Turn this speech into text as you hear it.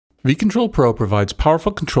vControl Pro provides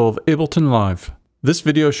powerful control of Ableton Live. This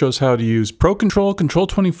video shows how to use Pro Control,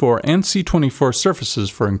 Control24, and C24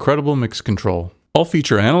 surfaces for incredible mix control. All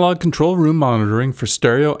feature analog control room monitoring for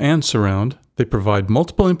stereo and surround. They provide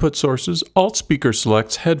multiple input sources, alt speaker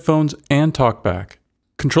selects, headphones, and talkback.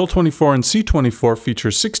 Control24 and C24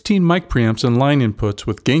 feature 16 mic preamps and line inputs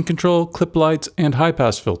with gain control, clip lights, and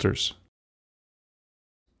high-pass filters.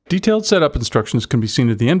 Detailed setup instructions can be seen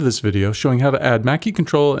at the end of this video showing how to add Mackie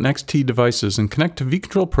Control and XT devices and connect to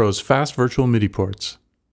vControl Pro's fast virtual MIDI ports.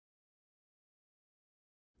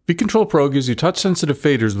 vControl Pro gives you touch-sensitive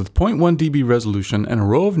faders with 0.1 dB resolution and a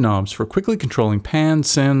row of knobs for quickly controlling pans,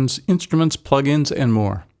 sends, instruments, plugins, and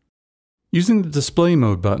more. Using the Display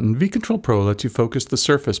Mode button, vControl Pro lets you focus the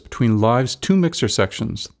surface between Live's two mixer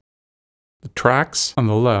sections, the tracks on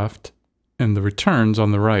the left and the returns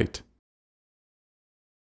on the right.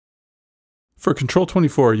 For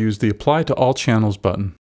Control24, use the Apply to All Channels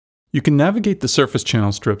button. You can navigate the surface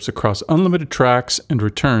channel strips across unlimited tracks and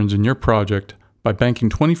returns in your project by banking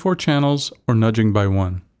 24 channels or nudging by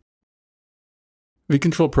one.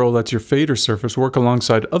 vControl Pro lets your fader surface work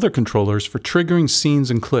alongside other controllers for triggering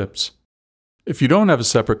scenes and clips. If you don't have a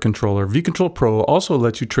separate controller, vControl Pro also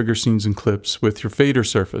lets you trigger scenes and clips with your fader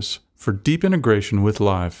surface for deep integration with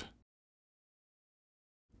Live.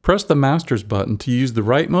 Press the Masters button to use the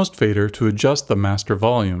rightmost fader to adjust the master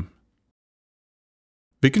volume.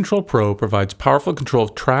 vControl Pro provides powerful control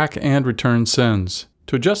of track and return sends.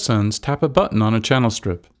 To adjust sends, tap a button on a channel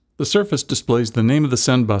strip. The surface displays the name of the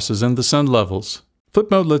send buses and the send levels. Flip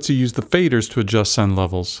mode lets you use the faders to adjust send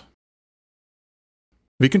levels.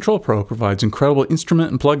 vControl Pro provides incredible instrument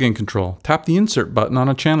and plugin control. Tap the Insert button on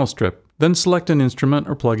a channel strip, then select an instrument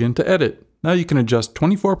or plugin to edit. Now you can adjust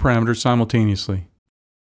 24 parameters simultaneously.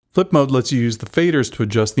 Flip mode lets you use the faders to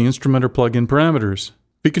adjust the instrument or plugin parameters.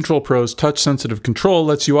 vControl Pro's touch-sensitive control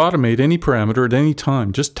lets you automate any parameter at any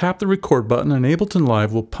time. Just tap the record button and Ableton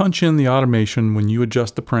Live will punch in the automation when you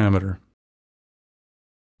adjust the parameter.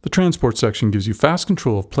 The transport section gives you fast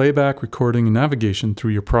control of playback, recording, and navigation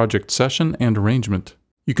through your project session and arrangement.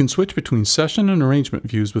 You can switch between session and arrangement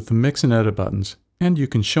views with the mix and edit buttons, and you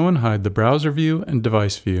can show and hide the browser view and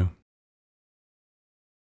device view.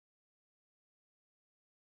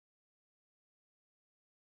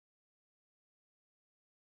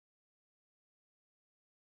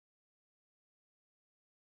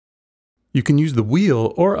 You can use the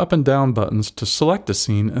wheel or up and down buttons to select a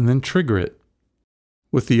scene and then trigger it.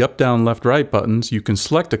 With the up, down, left, right buttons, you can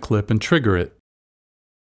select a clip and trigger it.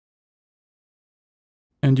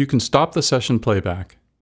 And you can stop the session playback.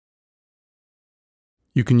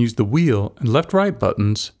 You can use the wheel and left, right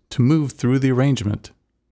buttons to move through the arrangement.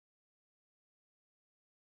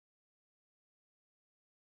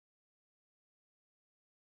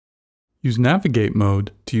 Use Navigate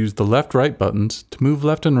mode to use the left-right buttons to move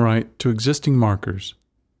left and right to existing markers.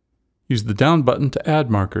 Use the down button to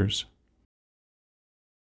add markers.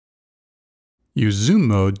 Use Zoom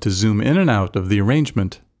mode to zoom in and out of the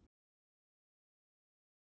arrangement.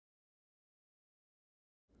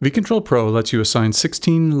 vControl Pro lets you assign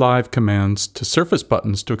 16 live commands to surface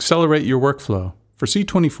buttons to accelerate your workflow. For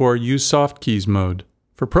C24, use Soft Keys mode.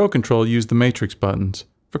 For Pro Control, use the Matrix buttons.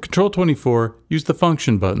 For Control24, use the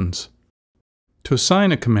Function buttons. To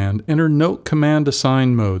assign a command, enter Note Command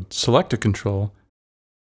Assign mode, select a control,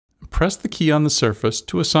 and press the key on the surface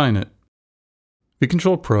to assign it.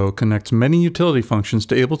 vControl Pro connects many utility functions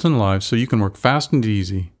to Ableton Live so you can work fast and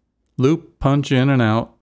easy. Loop, punch in and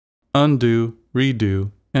out, undo,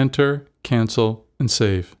 redo, enter, cancel, and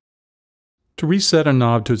save. To reset a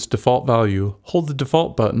knob to its default value, hold the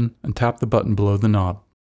default button and tap the button below the knob.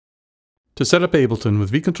 To set up Ableton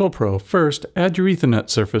with vControl Pro, first add your Ethernet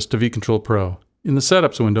surface to vControl Pro. In the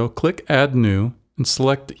Settings window, click Add New and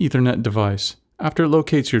select Ethernet device. After it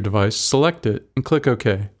locates your device, select it and click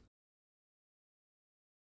OK.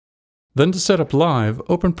 Then to set up Live,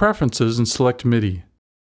 open Preferences and select MIDI.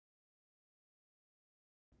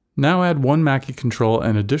 Now add one Mackie Control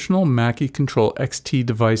and additional Mackie Control XT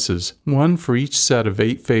devices, one for each set of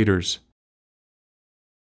 8 faders.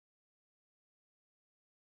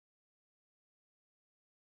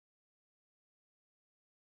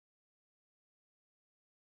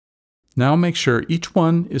 Now make sure each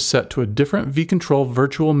one is set to a different vControl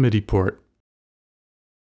virtual MIDI port.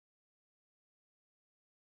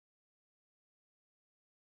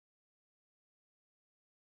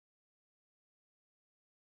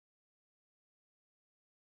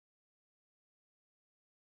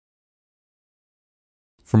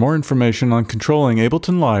 For more information on controlling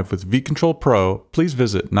Ableton Live with vControl Pro, please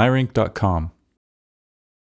visit nirink.com.